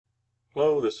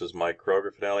Hello, this is Mike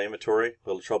Kroger, Finale Inventory. A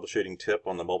little troubleshooting tip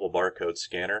on the mobile barcode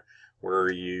scanner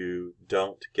where you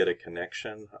don't get a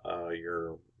connection.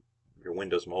 Your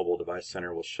Windows Mobile Device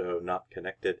Center will show not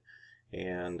connected,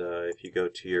 and if you go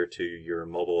to your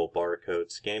mobile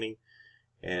barcode scanning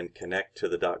and connect to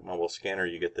the dock mobile scanner,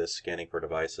 you get this scanning for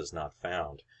devices not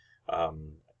found.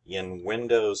 In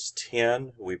Windows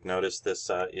 10, we've noticed this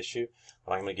issue,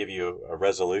 but I'm going to give you a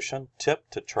resolution tip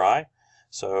to try.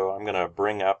 So I'm going to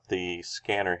bring up the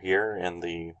scanner here in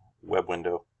the web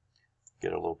window,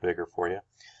 get it a little bigger for you.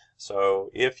 So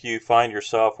if you find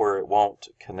yourself where it won't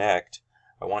connect,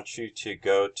 I want you to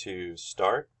go to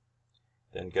Start,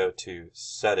 then go to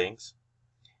Settings,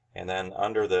 and then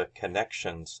under the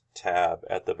Connections tab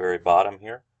at the very bottom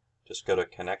here, just go to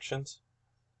Connections,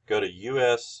 go to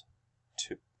US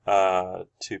to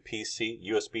PC,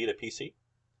 USB to PC,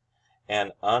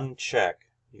 and uncheck.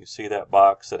 You see that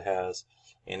box that has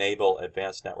Enable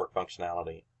Advanced Network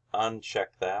Functionality. Uncheck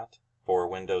that for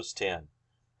Windows 10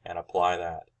 and apply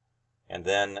that. And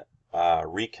then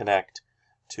reconnect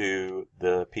to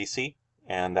the PC,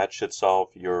 and that should solve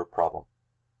your problem.